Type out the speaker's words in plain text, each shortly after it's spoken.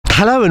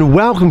Hello and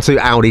welcome to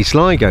Audi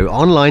SLIGO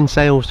online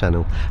sales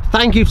channel.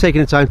 Thank you for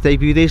taking the time to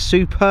debut this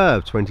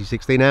superb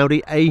 2016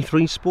 Audi A3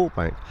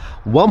 Sportback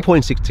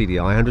 1.6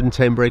 TDI,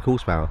 110 brake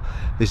horsepower.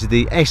 This is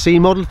the SE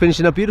model,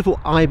 finishing a beautiful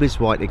ibis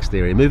white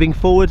exterior. Moving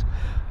forward,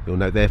 you'll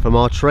note there from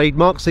our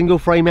trademark single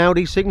frame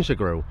Audi signature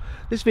grille.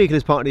 This vehicle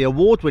is part of the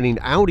award-winning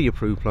Audi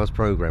Approved Plus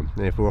program,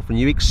 therefore offering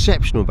you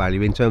exceptional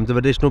value in terms of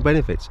additional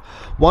benefits.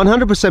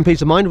 100%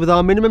 peace of mind with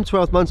our minimum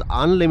 12 months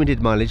unlimited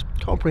mileage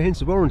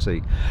comprehensive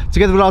warranty,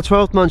 together with our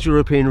 12 months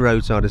European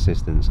roadside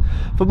assistance.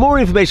 For more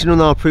information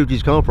on our approved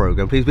used car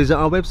program, please visit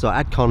our website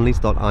at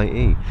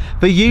conleys.ie.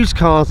 For used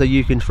cars that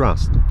you can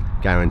trust,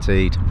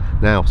 guaranteed.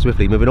 Now,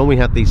 swiftly moving on, we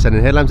have the sun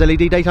and headlamps,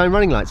 LED daytime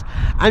running lights,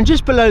 and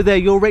just below there,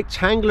 your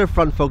rectangular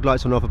front fog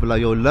lights on offer below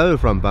your lower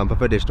front bumper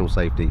for additional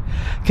safety.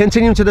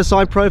 Continuing to the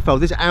side profile,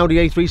 this Audi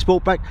A3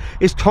 Sportback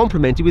is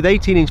complemented with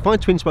 18-inch fine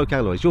twin-spoke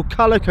alloys, your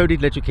colour-coded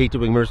electric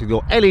heated wing mirrors with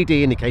your LED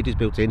indicators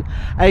built in,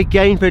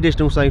 again for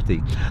additional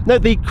safety.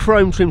 Note the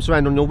chrome trim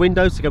surround on your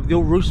windows, together with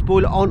your roof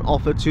spoiler on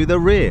offer to the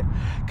rear.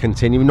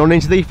 Continuing on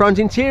into the front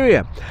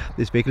interior,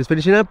 this vehicle is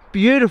finishing a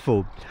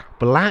beautiful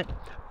black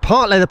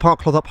part leather, part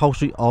cloth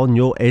upholstery on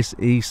your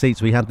SE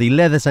seats. We have the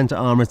leather centre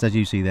armrest, as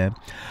you see there,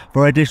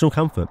 for additional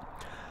comfort.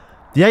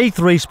 The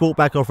A3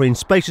 Sportback offering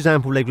spacious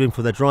ample legroom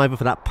for the driver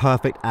for that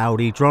perfect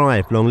Audi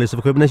drive. Long list of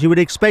equipment as you would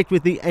expect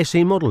with the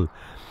SE model.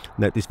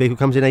 Note this vehicle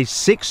comes in a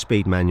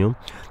 6-speed manual.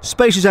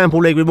 Spacious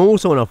ample legroom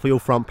also on offer for your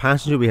front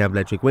passenger. We have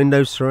electric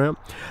windows throughout,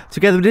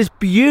 together with this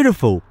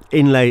beautiful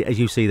inlay as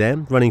you see there,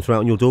 running throughout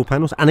on your door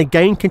panels, and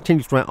again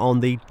continues throughout on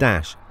the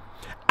dash.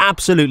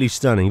 Absolutely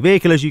stunning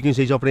vehicle, as you can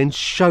see, is offered in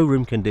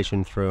showroom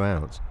condition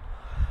throughout.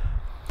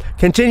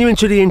 Continuing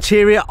to the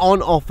interior,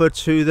 on offer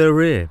to the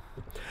rear.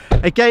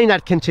 Again,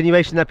 that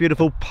continuation, that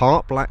beautiful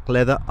part black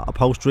leather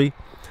upholstery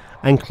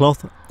and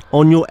cloth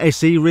on your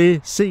SE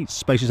rear seats.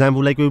 Spacious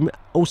ample legroom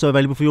also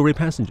available for your rear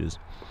passengers.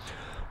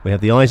 We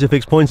have the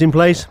ISOFIX points in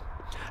place,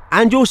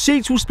 and your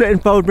seats will split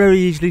and fold very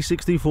easily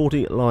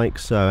 60-40 like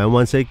so. And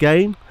once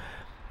again,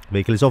 the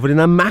vehicle is offered in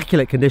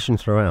immaculate condition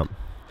throughout.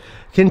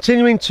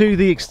 Continuing to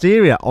the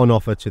exterior, on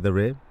offer to the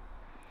rear,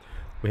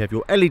 we have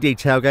your LED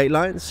tailgate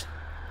lights,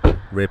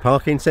 rear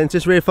parking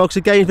sensors, rear fogs,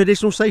 again for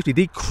additional safety.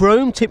 The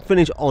chrome tip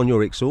finish on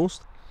your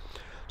exhaust.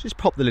 Just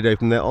pop the lid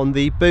open there on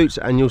the boots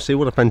and you'll see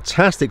what a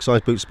fantastic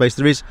size boot space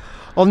there is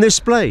on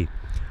display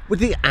with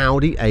the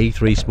Audi A3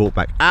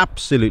 Sportback.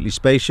 Absolutely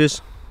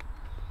spacious.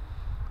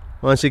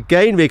 Once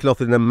again, vehicle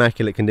offered in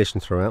immaculate condition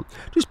throughout.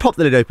 Just pop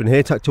the lid open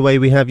here, tucked away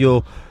we have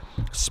your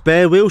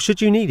spare wheel should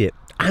you need it.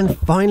 And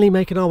finally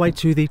making our way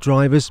to the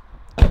driver's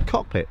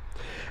cockpit.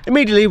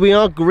 Immediately we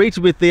are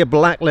greeted with the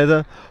black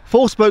leather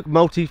 4-spoke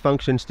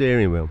multi-function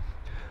steering wheel.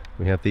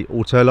 We have the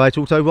auto light,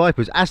 auto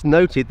wipers. As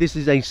noted, this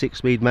is a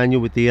 6-speed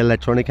manual with the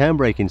electronic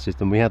handbraking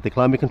system. We have the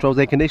climate controls,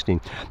 air conditioning,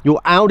 your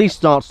Audi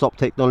start-stop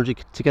technology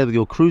together with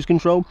your cruise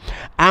control,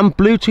 and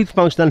Bluetooth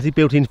functionality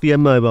built in for your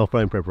mobile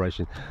phone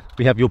preparation.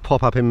 We have your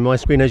pop-up in my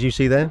screen as you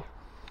see there.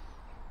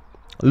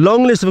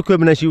 Long list of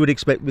equipment as you would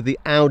expect with the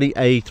Audi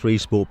A3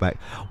 Sportback.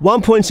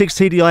 1.6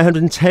 TDI,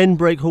 110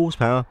 brake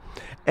horsepower,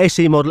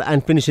 SE model,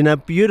 and finishing a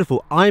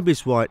beautiful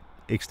ibis white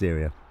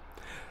exterior.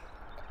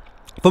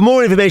 For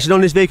more information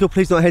on this vehicle,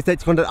 please don't hesitate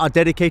to contact our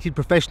dedicated,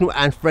 professional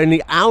and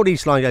friendly Audi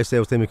SLIGO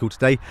sales team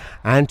today,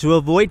 and to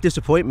avoid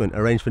disappointment,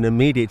 arrange for an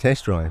immediate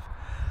test drive.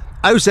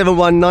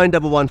 071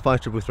 911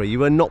 5333. You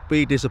will not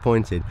be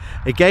disappointed.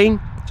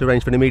 Again, to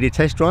arrange for an immediate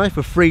test drive,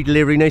 for free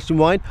delivery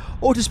nationwide,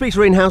 or to speak to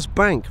your in-house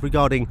bank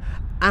regarding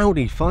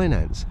Audi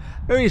finance.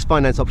 Various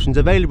finance options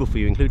available for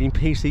you, including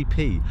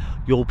PCP,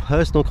 your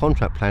personal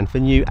contract plan for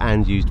new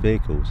and used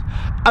vehicles.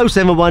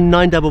 071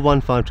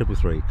 911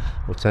 5333.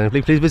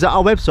 Alternatively, please visit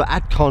our website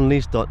at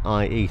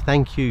conleys.ie.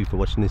 Thank you for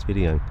watching this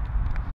video.